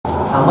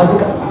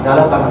ಸಾಮಾಜಿಕ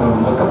ಜಾಲತಾಣಗಳ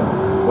ಮೂಲಕ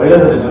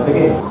ಒಳ್ಳೆಯದರ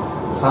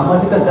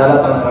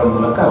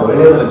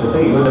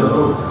ಜೊತೆಗೆ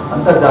ಯುವಜನರು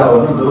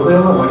ಅಂತರ್ಜಾಲವನ್ನು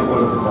ದುರುಪಯೋಗ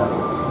ಮಾಡಿಕೊಳ್ಳುತ್ತಿದ್ದಾರೆ.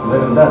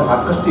 ಇದರಿಂದ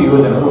ಸಾಕಷ್ಟು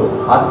ಯುವಜನರು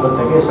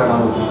ಆತ್ಮಹತ್ಯೆಗೆ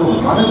ಶರಣಾಗುತ್ತಿದ್ದು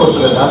ಮಾದಕ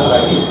ವಸ್ತುಗಳ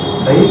ದಾಸರಾಗಿ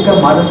ದೈಹಿಕ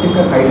ಮಾನಸಿಕ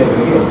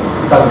ಕಾಯಿಲೆಗಳಿಗೆ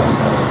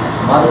ತುತ್ತಾಗುತ್ತಿದ್ದಾರೆ.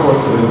 ಮಾದಕ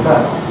ವಸ್ತುಗಳಿಂದ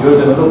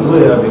ಯುವಜನರು ದೂರ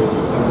ಇರಬೇಕು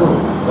ಎಂದು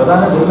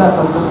ಪ್ರಧಾನ ಜಿಲ್ಲಾ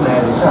ಸಂತೋಷ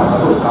ನ್ಯಾಯಾಧೀಶ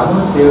ಹಾಗೂ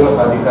ಕಾನೂನು ಸೇವೆಗಳ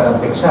ಪ್ರಾಧಿಕಾರ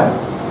ಅಧ್ಯಕ್ಷ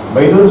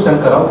ಬೈದೂರು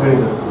ಶಂಕರರಾವ್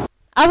ಹೇಳಿದರು.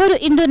 ಅವರು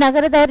ಇಂದು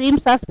ನಗರದ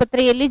ರಿಮ್ಸ್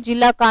ಆಸ್ಪತ್ರೆಯಲ್ಲಿ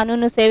ಜಿಲ್ಲಾ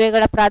ಕಾನೂನು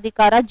ಸೇವೆಗಳ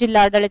ಪ್ರಾಧಿಕಾರ,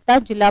 ಜಿಲ್ಲಾಡಳಿತ,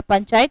 ಜಿಲ್ಲಾ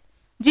ಪಂಚಾಯತ್,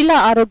 ಜಿಲ್ಲಾ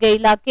ಆರೋಗ್ಯ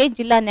ಇಲಾಖೆ,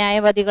 ಜಿಲ್ಲಾ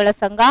ನ್ಯಾಯವಾದಿಗಳ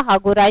ಸಂಘ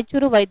ಹಾಗೂ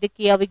ರಾಯಚೂರು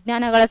ವೈದ್ಯಕೀಯ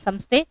ವಿಜ್ಞಾನಗಳ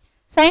ಸಂಸ್ಥೆ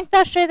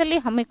ಸಂಯುಕ್ತಾಶ್ರಯದಲ್ಲಿ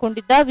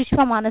ಹಮ್ಮಿಕೊಂಡಿದ್ದ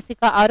ವಿಶ್ವ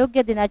ಮಾನಸಿಕ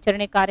ಆರೋಗ್ಯ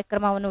ದಿನಾಚರಣೆ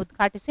ಕಾರ್ಯಕ್ರಮವನ್ನು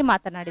ಉದ್ಘಾಟಿಸಿ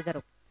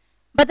ಮಾತನಾಡಿದರು.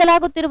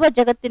 ಬದಲಾಗುತ್ತಿರುವ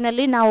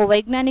ಜಗತ್ತಿನಲ್ಲಿ ನಾವು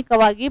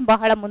ವೈಜ್ಞಾನಿಕವಾಗಿ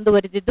ಬಹಳ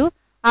ಮುಂದುವರಿದಿದ್ದು,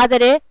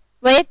 ಆದರೆ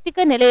ವೈಯಕ್ತಿಕ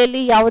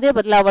ನೆಲೆಯಲ್ಲಿ ಯಾವುದೇ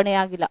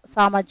ಬದಲಾವಣೆಯಾಗಿಲ್ಲ.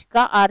 ಸಾಮಾಜಿಕ,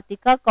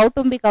 ಆರ್ಥಿಕ,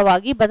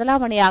 ಕೌಟುಂಬಿಕವಾಗಿ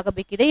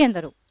ಬದಲಾವಣೆಯಾಗಬೇಕಿದೆ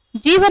ಎಂದರು.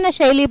 ಜೀವನ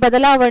ಶೈಲಿ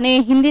ಬದಲಾವಣೆ.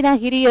 ಹಿಂದಿನ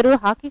ಹಿರಿಯರು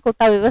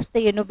ಹಾಕಿಕೊಟ್ಟ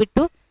ವ್ಯವಸ್ಥೆಯನ್ನು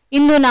ಬಿಟ್ಟು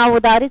ಇಂದು ನಾವು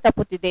ದಾರಿ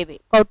ತಪ್ಪುತ್ತಿದ್ದೇವೆ.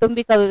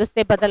 ಕೌಟುಂಬಿಕ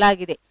ವ್ಯವಸ್ಥೆ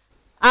ಬದಲಾಗಿದೆ.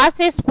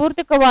 ಆಸೆ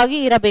ಸ್ಫೂರ್ತಿಕವಾಗಿ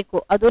ಇರಬೇಕು.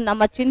 ಅದು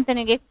ನಮ್ಮ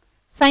ಚಿಂತನೆಗೆ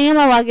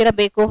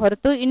ಸಂಯಮವಾಗಿರಬೇಕು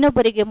ಹೊರತು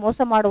ಇನ್ನೊಬ್ಬರಿಗೆ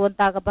ಮೋಸ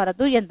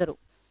ಮಾಡುವಂತಾಗಬಾರದು ಎಂದರು.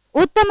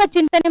 ಉತ್ತಮ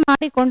ಚಿಂತನೆ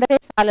ಮಾಡಿಕೊಂಡರೆ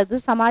ಸಾಲದು.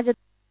 ಸಮಾಜ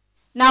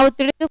ನಾವು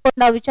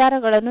ತಿಳಿದುಕೊಂಡ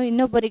ವಿಚಾರಗಳನ್ನು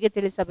ಇನ್ನೊಬ್ಬರಿಗೆ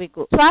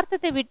ತಿಳಿಸಬೇಕು.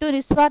 ಸ್ವಾರ್ಥತೆ ಬಿಟ್ಟು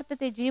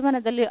ನಿಸ್ವಾರ್ಥತೆ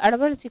ಜೀವನದಲ್ಲಿ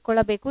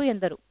ಅಳವಡಿಸಿಕೊಳ್ಳಬೇಕು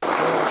ಎಂದರು.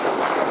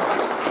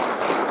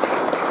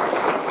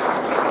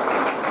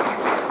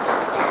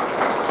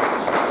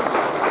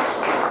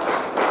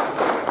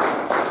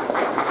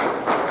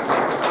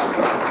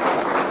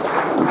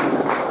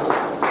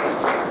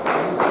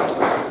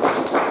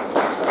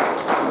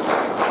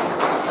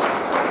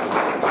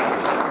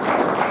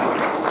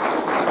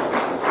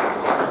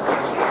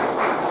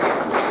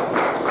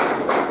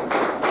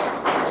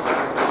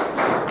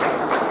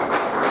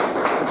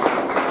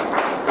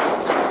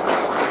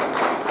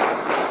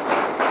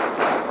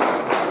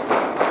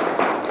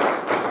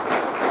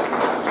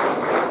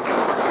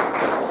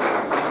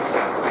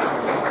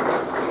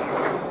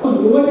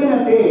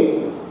 ಯುವಜನತೆ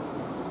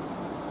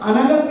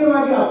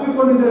ಅನಗತ್ಯವಾಗಿ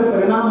ಅಪ್ಪಿಕೊಂಡಿದ್ದರ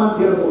ಪರಿಣಾಮ ಅಂತ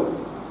ಹೇಳ್ಬೋದು.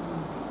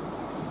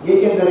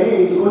 ಏಕೆಂದರೆ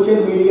ಈ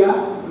ಸೋಷಿಯಲ್ ಮೀಡಿಯಾ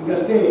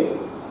ಈಗಷ್ಟೇ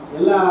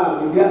ಎಲ್ಲ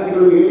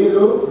ವಿದ್ಯಾರ್ಥಿಗಳು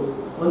ಹೇಳಿದ್ರು,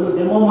 ಒಂದು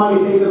ಡೆಮೋ ಮಾಡಿ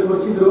ಸಹಿತ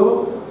ತೋರಿಸಿದ್ರು.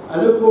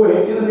 ಅದಕ್ಕೂ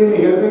ಹೆಚ್ಚಿನದೇನು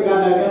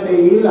ಹೇಳಬೇಕಾದಾಗ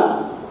ಇಲ್ಲ,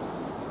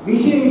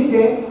 ವಿಷಯ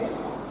ಇಷ್ಟೇ.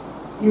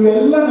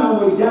 ಇವೆಲ್ಲ ನಾವು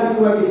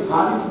ವೈಜ್ಞಾನಿಕವಾಗಿ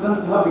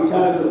ಸಾಧಿಸಿದಂತಹ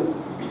ವಿಚಾರಗಳು,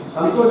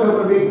 ಸಂತೋಷ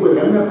ಪಡಬೇಕು,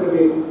 ಹೆಮ್ಮೆ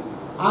ಪಡಬೇಕು.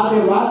 ಆದರೆ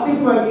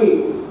ವಾಸ್ತವಿಕವಾಗಿ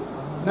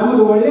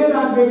ನಮಗೆ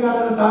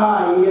ಒಳ್ಳೆಯದಾಗಬೇಕಾದಂತಹ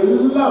ಈ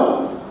ಎಲ್ಲ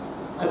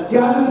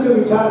ಅತ್ಯಾಧುನಿಕ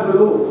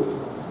ವಿಚಾರಗಳು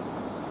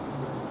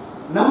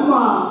ನಮ್ಮ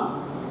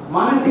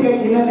ಮಾನಸಿಕ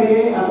ಖಿನ್ನತೆಗೆ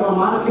ಅಥವಾ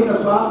ಮಾನಸಿಕ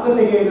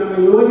ಸ್ವಾಸ್ಥ್ಯತೆಗೆ, ನಮ್ಮ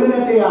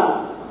ಯುವಜನತೆಯ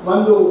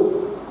ಒಂದು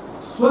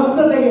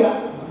ಸ್ವಸ್ಥತೆಗೆ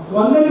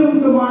ತೊಂದರೆ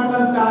ಉಂಟು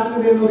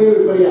ಮಾಡಿದಂತಾಗ್ತದೆ ಅನ್ನೋದೇ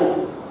ವಿಪರ್ಯಾಸ.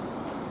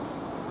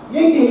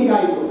 ಏಕೆ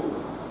ಹೀಗಾಯಿತು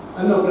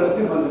ಅನ್ನೋ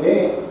ಪ್ರಶ್ನೆ ಬಂದರೆ,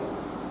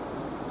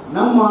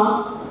 ನಮ್ಮ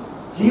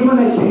ಜೀವನ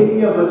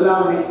ಶೈಲಿಯ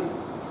ಬದಲಾವಣೆ,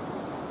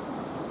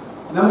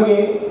 ನಮಗೆ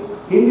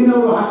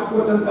ಹಿಂದಿನವರು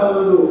ಹಾಕಿಕೊಟ್ಟಂತ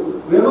ಒಂದು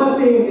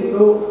ವ್ಯವಸ್ಥೆ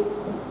ಏನಿತ್ತು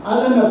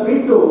ಅದನ್ನು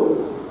ಬಿಟ್ಟು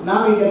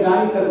ನಾವೀಗ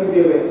ದಾರಿ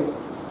ತಪ್ಪಿದ್ದೇವೆ.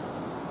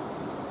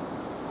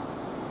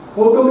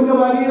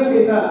 ಕೌಟುಂಬಿಕವಾಗಿಯೂ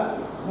ಸಹಿತ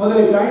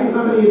ಮೊದಲೇ ಜಾಯಿಂಟ್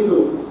ಫ್ಯಾಮಿಲಿ ಇತ್ತು,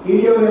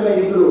 ಹಿರಿಯವರೆಲ್ಲ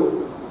ಇದ್ರು.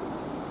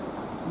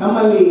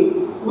 ನಮ್ಮಲ್ಲಿ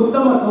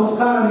ಉತ್ತಮ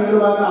ಸಂಸ್ಕಾರ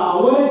ನೀಡುವಾಗ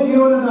ಅವರ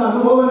ಜೀವನದ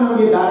ಅನುಭವ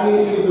ನಮಗೆ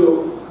ದಾರಿಯಲ್ಲಿ ಇದ್ರು.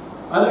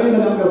 ಅದರಿಂದ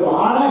ನಮಗೆ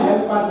ಬಹಳ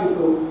ಹೆಲ್ಪ್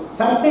ಆಗ್ತಿತ್ತು.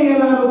 ಸಟ್ಟೆ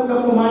ಏನಾದರೂ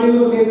ತಪ್ಪು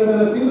ಮಾಡಿದ್ರು ಸಹಿತ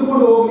ಅದನ್ನು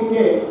ತಿಂದುಕೊಂಡು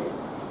ಹೋಗ್ಲಿಕ್ಕೆ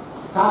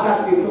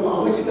ಸಾಕಾಗ್ತಿತ್ತು.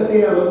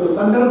 ಅವಶ್ಯಕತೆಯ ಒಂದು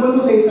ಸಂದರ್ಭವೂ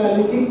ಸಹಿತ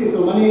ಅಲ್ಲಿ ಸಿಗ್ತಿತ್ತು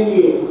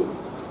ಮನೆಯಲ್ಲಿಯೇ.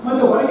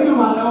 ಮತ್ತು ಹೊರಗಿನ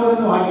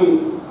ವಾತಾವರಣ ಹಾಗೆ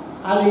ಇತ್ತು.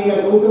 ಆದರೆ ಈಗ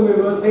ಕೌಟುಂಬ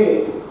ವ್ಯವಸ್ಥೆ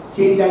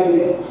ಚೇಂಜ್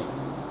ಆಗಿದೆ.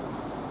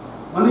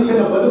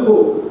 ಮನುಷ್ಯನ ಬದುಕು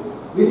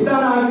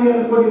ವಿಸ್ತಾರ ಆಗಿದೆ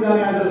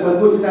ಅನ್ಕೊಂಡಿದ್ದಾನೆ, ಆದರೆ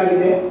ಸಂಕುಚಿತ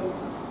ಆಗಿದೆ.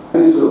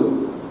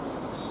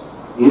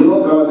 ಏನೋ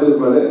ಕ್ರಮ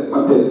ತೆಗೆದುಕೊಳ್ಳದೆ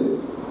ಮತ್ತೆ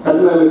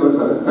ಕಣ್ಣಿನಲ್ಲಿ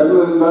ಕೊಡ್ತಾರೆ.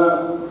 ಕಣ್ಣಿನಿಂದ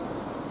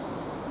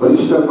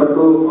ಪರಿಶ್ರಮ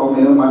ಪಟ್ಟು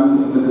ಅವನೇನೋ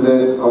ಮಾನಸಿಕ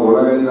ಅವ್ರ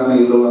ಒಳಗಿದ್ದಾನೆ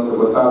ಇಲ್ಲೋ ಅಂತ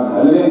ಗೊತ್ತಾದ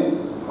ಮೇಲೆ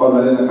ಅವ್ರ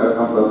ಮನೆಯಿಂದ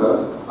ಕರ್ಕೊಂಡು ಬರ್ತಾರೆ.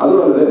 ಅದು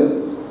ಅಲ್ಲದೆ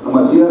ನಮ್ಮ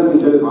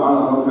CRPC ಬಹಳ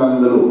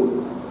ಅನುಕಾಲದಿಂದಲೂ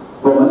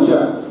ಒಬ್ಬ ಮನುಷ್ಯ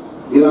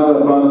ಏನಾದರೂ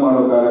ಅಪರಾಧ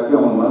ಮಾಡೋ ಕಾಲಕ್ಕೆ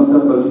ಅವನ ಮನಸ್ಸಿನ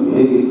ಪರಿಸ್ಥಿತಿ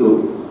ಹೇಗಿತ್ತು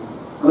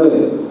ಅಂದರೆ,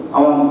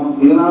 ಅವನು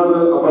ಏನಾದರೂ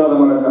ಅಪರಾಧ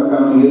ಮಾಡೋಕ್ಕಾಗ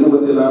ನನಗೆ ಏನು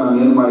ಗೊತ್ತಿಲ್ಲ, ನಾನು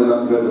ಏನು ಮಾಡಿಲ್ಲ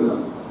ಅಂತ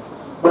ಹೇಳ್ತಿರ್ತಾನೆ.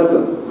 ಬಟ್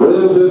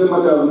ಒಳ್ಳೆಯ ವಿಷಯದಲ್ಲಿ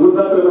ಮತ್ತೆ ಅದು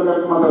ದುಡ್ಡಾತ್ರ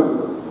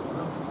ಮಾತಾಡ್ತಿರ್ತಾರೆ.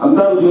 ಅಂತ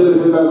ವಿಷಯದಲ್ಲಿ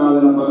ಸಹಿತ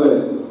ನಾವೇನಪ್ಪ ಅಂದರೆ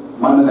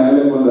ಮಾನ್ಯ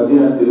ನ್ಯಾಯಾಲಯಕ್ಕೆ ಒಂದು ಅರ್ಜಿ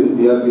ಹಾಕ್ತೀವಿ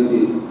CRPC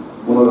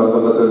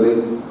 319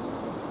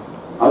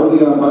 ಅವ್ರಿಗೆ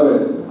ಏನಪ್ಪ ಅಂದರೆ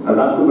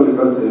ಡಾಕ್ಟರ್ ಬಳಿ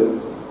ಕಳಿಸ್ತೇವೆ.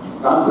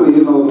 ಡಾಕ್ಟರ್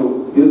ಏನವರು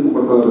ತೀರ್ಪು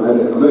ಕೊಟ್ಟೋದ್ರ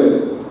ಮೇಲೆ ಅಂದರೆ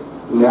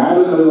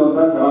ನ್ಯಾಯಾಲಯ ನಡೆಯುವಂಥ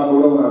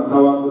ಕಲಾಪಗಳು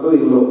ಅರ್ಥವಾಗ್ತದೋ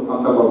ಇಲ್ಲೋ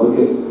ಅಂತ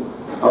ಬಗ್ಗೆ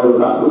ಅವರು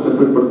ಡಾಕ್ಟರ್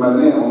ಸರ್ಟಿಫಿಕೇಟ್ ಕೊಟ್ಟ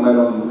ಮೇಲೆ ಅವನ ಮೇಲೆ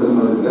ಒಂದು ಕೆಲಸ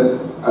ನಡೆದಿದೆ.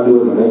 ಅದು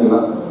ನಡೆಯಲಿಲ್ಲ.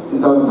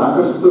 ಇಂಥ ಒಂದು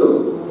ಸಾಕಷ್ಟು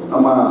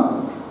ನಮ್ಮ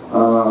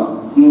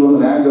ಈ ಒಂದು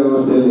ನ್ಯಾಯ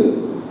ವ್ಯವಸ್ಥೆಯಲ್ಲಿ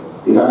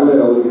ಈಗಾಗಲೇ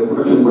ಅವರಿಗೆ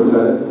ಪ್ರೊಟೆಕ್ಷನ್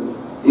ಕೊಟ್ಟಿದ್ದಾರೆ.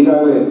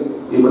 ಈಗಾಗಲೇ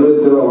ಈ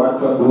ಬೆಳೆಯುತ್ತಿರುವ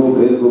ವಾಟ್ಸಪ್,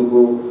 ಫೇಸ್ಬುಕ್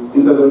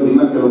ಇಂಥದ್ರಲ್ಲಿ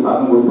ಇನ್ನೂ ಕೆಲವು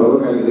ಕಾನೂನುಗಳು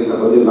ಬರಬೇಕಾಗಿದೆ. ಈಗ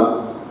ಬಂದಿಲ್ಲ.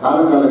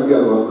 ಕಾಲಕಾಲಕ್ಕೆ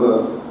ಅದು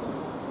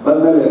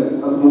ಬಂದಮೇಲೆ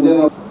ಅದು ಮುಂದೆ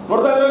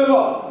ನೋಡ್ತಾ ಇದ್ರು.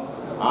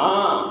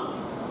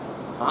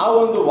 ಆ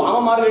ಒಂದು ವಾಮ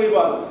ಮಾರ್ಗ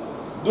ಹಿಡಿಬಾರ್ದು,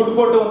 ದುಡ್ಡು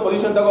ಕೊಟ್ಟು ಒಂದು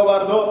ಪೊಸಿಷನ್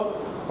ತಗೋಬಾರ್ದು,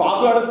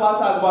 ಕಾಪಿ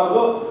ಪಾಸ್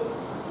ಆಗಬಾರ್ದು.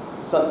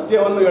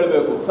 ಸತ್ಯವನ್ನು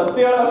ಹೇಳಬೇಕು.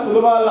 ಸತ್ಯ ಹೇಳೋದು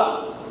ಸುಲಭ ಅಲ್ಲ.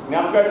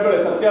 ಜ್ಞಾಪಕ ಇಟ್ಕೊಳ್ಳಿ.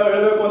 ಸತ್ಯ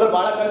ಹೇಳಬೇಕು ಅಂದ್ರೆ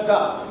ಬಹಳ ಕಷ್ಟ.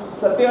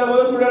 ಸತ್ಯ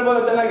ಹೇಳ್ಬೋದು, ಸುಳ್ಳು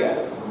ಹೇಳ್ಬೋದು ಚೆನ್ನಾಗಿ.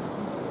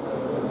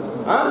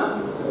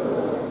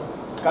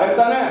 ಕರೆಕ್ಟ್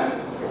ತಾನೆ?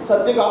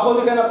 ಸತ್ಯಕ್ಕೆ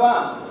ಆಪೋಸಿಟ್ ಏನಪ್ಪ?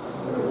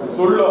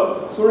 ಸುಳ್ಳು.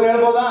 ಸುಳ್ಳು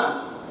ಹೇಳ್ಬೋದಾ?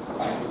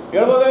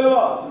 ಹೇಳ್ಬೋದಾ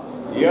ಇಲ್ವೋ?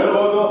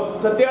 ಹೇಳ್ಬೋದು.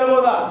 ಸತ್ಯ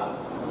ಹೇಳ್ಬೋದಾ?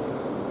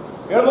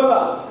 ಹೇಳ್ಬೋದಾ?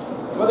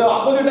 ಮತ್ತೆ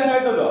ಆಪೋಸಿಟ್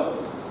ಹೆಂಗಾಯ್ತದು?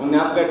 ಒಂದು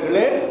ಜ್ಞಾಪಕ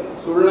ಇಟ್ಕೊಳ್ಳಿ.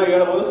 ಸುಳ್ಳನ್ನ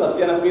ಹೇಳ್ಬೋದು,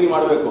 ಸತ್ಯನ ಫೀಲ್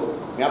ಮಾಡಬೇಕು.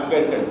 ಜ್ಞಾಪಕ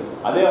ಇಟ್ಕೊಳ್ಳಿ.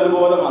 ಅದೇ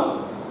ಅನುಭವದ ಮಾತು.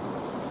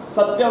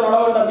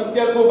 ಸತ್ಯವನ್ನೊಳಗೊಂಡ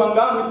ಮಿಥ್ಯಕ್ಕೂ ಭಂಗ,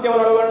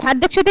 ಮಿಥ್ಯವನ್ನೊಳಗೊಂಡ.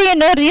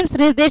 ಅಧ್ಯಕ್ಷತೆಯನ್ನು ರಿಮ್ಸ್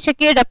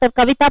ನಿರ್ದೇಶಕಿ ಡಾಕ್ಟರ್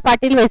ಕವಿತಾ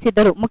ಪಾಟೀಲ್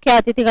ವಹಿಸಿದ್ದರು. ಮುಖ್ಯ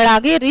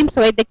ಅತಿಥಿಗಳಾಗಿ ರಿಮ್ಸ್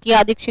ವೈದ್ಯಕೀಯ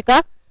ಅಧೀಕ್ಷಕ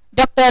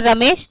ಡಾಕ್ಟರ್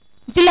ರಮೇಶ್,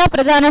 ಜಿಲ್ಲಾ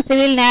ಪ್ರಧಾನ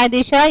ಸಿವಿಲ್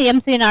ನ್ಯಾಯಾಧೀಶ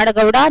ಎಂಸಿ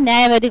ನಾಡಗೌಡ,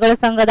 ನ್ಯಾಯವಾದಿಗಳ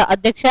ಸಂಘದ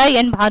ಅಧ್ಯಕ್ಷ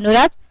ಎನ್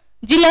ಭಾನುರಾಜ್,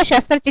 ಜಿಲ್ಲಾ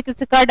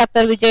ಶಸ್ತ್ರಚಿಕಿತ್ಸಕ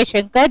ಡಾಕ್ಟರ್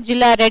ವಿಜಯಶಂಕರ್,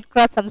 ಜಿಲ್ಲಾ ರೆಡ್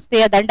ಕ್ರಾಸ್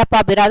ಸಂಸ್ಥೆಯ ದಂಡಪ್ಪ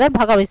ಬಿರಾದರ್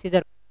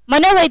ಭಾಗವಹಿಸಿದರು.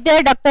 ಮನೋವೈದ್ಯ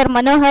ಡಾಕ್ಟರ್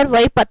ಮನೋಹರ್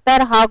ವೈ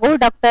ಪತ್ತಾರ್ ಹಾಗೂ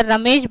ಡಾಕ್ಟರ್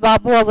ರಮೇಶ್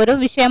ಬಾಬು ಅವರು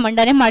ವಿಷಯ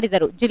ಮಂಡನೆ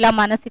ಮಾಡಿದರು. ಜಿಲ್ಲಾ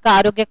ಮಾನಸಿಕ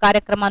ಆರೋಗ್ಯ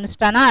ಕಾರ್ಯಕ್ರಮ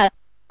ಅನುಷ್ಠಾನ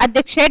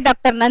ಅಧ್ಯಕ್ಷೆ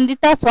ಡಾಕ್ಟರ್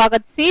ನಂದಿತಾ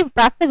ಸ್ವಾಗತಿಸಿ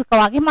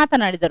ಪ್ರಾಸ್ತಾವಿಕವಾಗಿ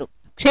ಮಾತನಾಡಿದರು.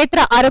 ಕ್ಷೇತ್ರ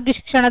ಆರೋಗ್ಯ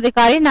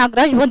ಶಿಕ್ಷಣಾಧಿಕಾರಿ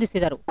ನಾಗರಾಜ್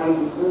ವಂದಿಸಿದರು.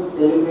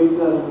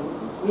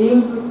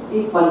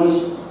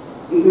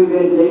 If we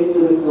were late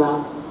to the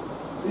class,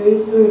 we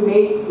used to be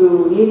made to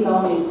kneel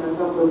down in front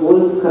of the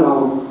whole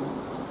crowd,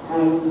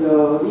 and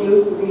we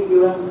used to be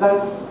given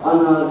cuts on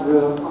our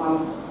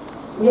arm.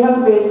 We have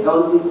faced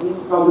all these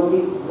things. Probably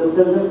the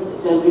present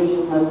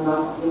generation has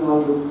not seen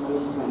all those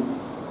punishments,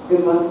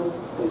 because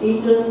the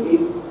teacher,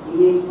 if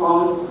he is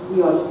found, he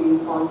or she is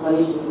found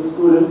punishing the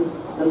students,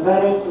 the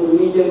parents will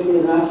immediately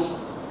rush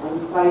and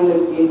file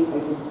a case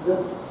against the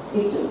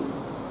teacher.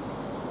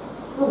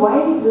 So why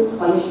this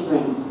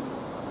punishment?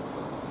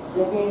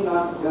 Let me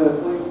not go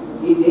into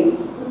details.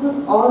 This is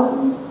all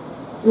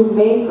to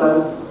make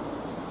us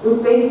to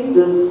face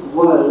this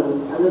world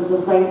and the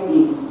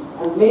society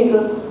and make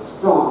us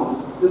strong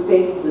to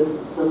face this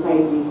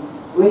society,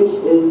 which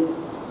is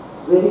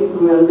very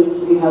cruel, which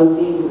we have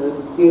seen in the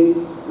skit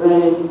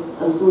wherein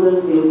a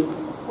student is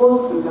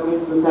forced to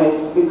commit suicide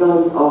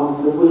because of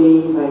the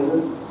bullying by the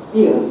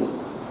peers.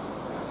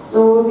 So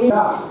we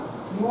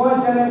ಯುವ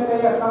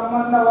ಜನತೆಯ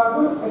ಸಂಬಂಧವಾದ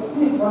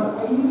at least ಒಂದು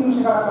 5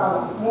 ನಿಮಿಷಗಳ ಕಾಲ,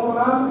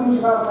 3-4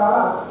 ನಿಮಿಷಗಳ ಕಾಲ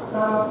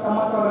ನಾನು ತಮ್ಮ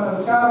ನನ್ನ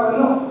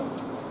ವಿಚಾರವನ್ನು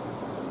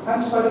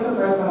ಹಂಚಿಕೊಳ್ಳಿಕ್ಕೆ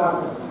ಪ್ರಯತ್ನ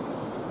ಮಾಡ್ತೇನೆ.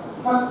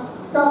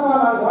 First of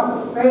all I want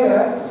to say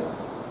that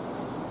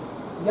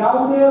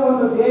ಯಾವುದೇ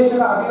ಒಂದು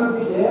ದೇಶದ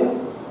ಅಭಿವೃದ್ಧಿಗೆ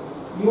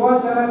ಯುವ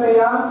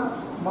ಜನತೆಯ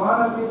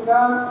ಮಾನಸಿಕ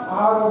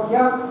ಆರೋಗ್ಯ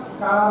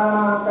ಕಾರಣ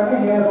ಅಂತಾನೆ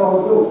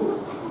ಹೇಳಬಹುದು.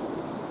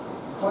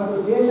 ಒಂದು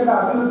ದೇಶದ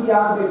ಅಭಿವೃದ್ಧಿ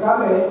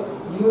ಆಗಬೇಕಾದ್ರೆ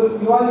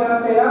ಯುವ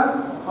ಜನತೆಯ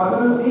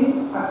ಅಭಿವೃದ್ಧಿ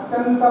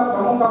ಅತ್ಯಂತ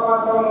ಪ್ರಮುಖ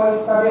ಪಾತ್ರವನ್ನು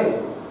ವಹಿಸ್ತದೆ.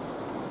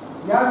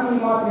 ಯಾಕೆ ಈ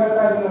ಮಾತು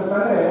ಹೇಳ್ತಾ ಇದ್ದೀನಿ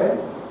ಅಂತಂದ್ರೆ,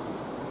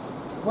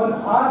 ಒಂದು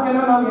 6 ಜನ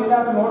ನಾವು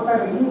ಎಲ್ಲಾದ್ರೂ ನೋಡ್ತಾ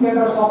ಇದ್ದೀವಿ ಇನ್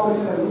ಜನರಲ್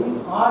ಪಾಪ್ಯುಲೇಷನ್ ಅಲ್ಲಿ.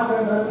 6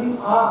 ಜನರಲ್ಲಿ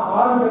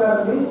 6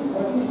 ಜನರಲ್ಲಿ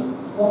ಅಟ್ಲೀಸ್ಟ್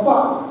ಒಬ್ಬ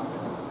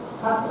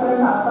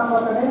 10ರಿಂದ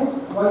 19ನೇ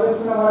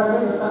ವಯಸ್ಸಿನ ಒಳಗಡೆ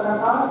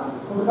ಇರ್ತಕ್ಕಂಥ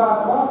ಹುಡುಗ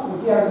ಅಥವಾ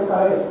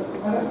ಹುಡುಗಿಯಾಗಿರ್ತಾರೆ.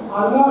 ಅಂದ್ರೆ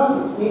almost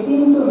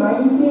 18 to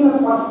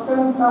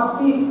 19% of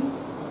the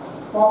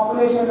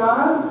population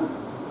R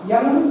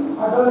Young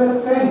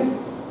ಅಡೋಲೆಸೆಂಟ್ಸ್.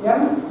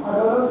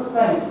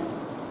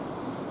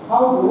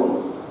 ಹೌದು,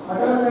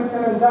 ಅಡೋಲೆಸೆಂಟ್ಸ್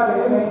ಇದ್ದಾರೆ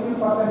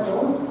 19%.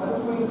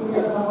 ಅದಕ್ಕೂ ಇದಕ್ಕೂ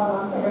ಸಮಾನ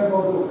ಅಂತ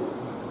ಹೇಳ್ಬೋದು.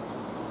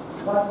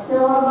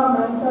 whatever the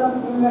mental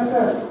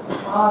illnesses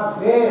are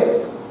there,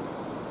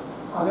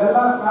 ಅವೆಲ್ಲ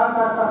ಸ್ಟಾರ್ಟ್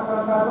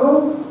ಆಗ್ತಕ್ಕಂಥದ್ದು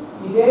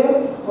ಇದೇ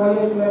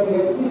ವಯಸ್ಸಿನಲ್ಲಿ.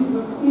 At least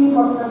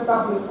 50%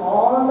 of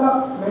all the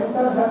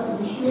mental health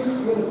issues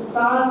will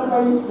start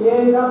by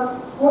age of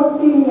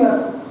 14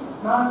 years,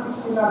 not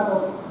 16 years.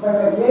 By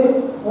the age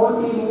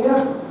 14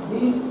 years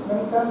these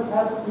mental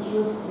health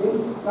issues will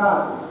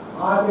start.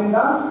 ಆದ್ರಿಂದ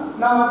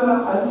ನಾವು ಅದನ್ನು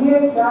ಅಲ್ಲಿಯೇ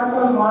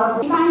tackle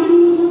ಮಾಡಬೇಕು.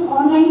 Expanding use of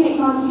online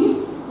technologies,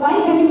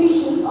 while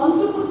beneficial,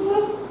 also puts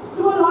us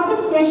through a lot of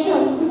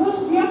pressures, because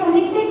we are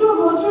connected to a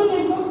virtual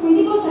network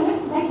 24/7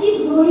 that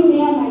keeps growing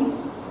day and night.